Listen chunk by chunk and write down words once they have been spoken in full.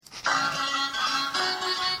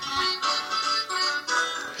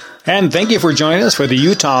And thank you for joining us for the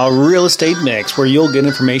Utah Real Estate Mix, where you'll get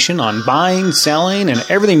information on buying, selling, and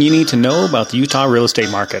everything you need to know about the Utah real estate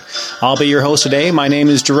market. I'll be your host today. My name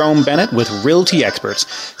is Jerome Bennett with Realty Experts.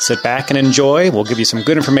 Sit back and enjoy. We'll give you some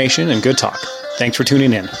good information and good talk. Thanks for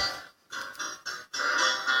tuning in.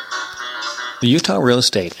 The Utah Real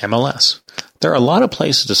Estate MLS. There are a lot of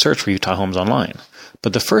places to search for Utah homes online,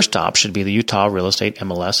 but the first stop should be the Utah Real Estate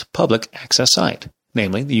MLS public access site,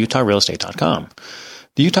 namely the utahrealestate.com.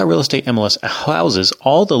 The Utah Real Estate MLS houses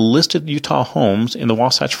all the listed Utah homes in the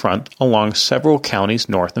Wasatch Front along several counties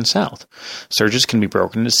north and south. Searches can be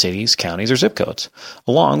broken into cities, counties, or zip codes,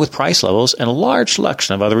 along with price levels and a large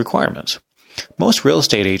selection of other requirements. Most real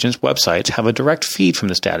estate agents' websites have a direct feed from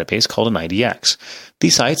this database called an IDX.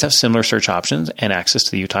 These sites have similar search options and access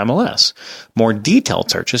to the Utah MLS. More detailed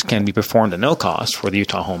searches can be performed at no cost for the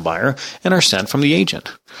Utah home buyer and are sent from the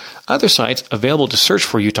agent. Other sites available to search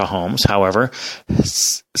for Utah homes, however,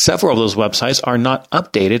 several of those websites are not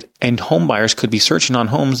updated and home buyers could be searching on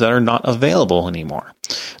homes that are not available anymore.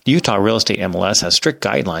 The Utah Real Estate MLS has strict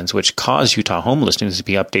guidelines which cause Utah home listings to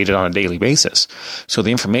be updated on a daily basis, so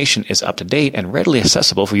the information is up to date and readily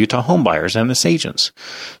accessible for Utah home buyers and its agents.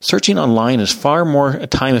 Searching online is far more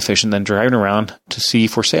time efficient than driving around to see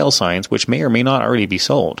for sale signs which may or may not already be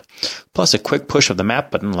sold. Plus, a quick push of the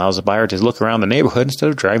map button allows the buyer to look around the neighborhood instead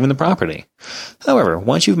of driving the property. However,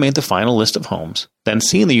 once you've made the final list of homes, then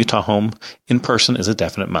seeing the Utah home in person is a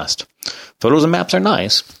definite must. Photos and maps are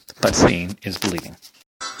nice, but seeing is believing.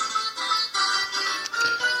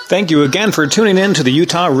 Thank you again for tuning in to the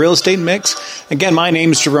Utah Real Estate Mix. Again, my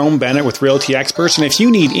name is Jerome Bennett with Realty Experts, and if you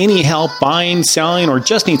need any help buying, selling, or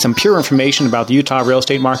just need some pure information about the Utah real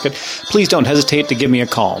estate market, please don't hesitate to give me a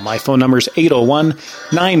call. My phone number is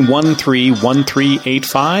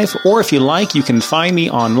 801-913-1385, or if you like, you can find me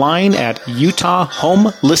online at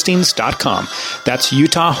utahhomelistings.com. That's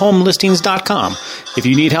utahhomelistings.com. If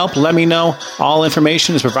you need help, let me know. All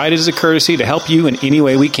information is provided as a courtesy to help you in any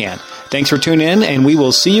way we can. Thanks for tuning in, and we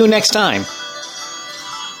will see you next time.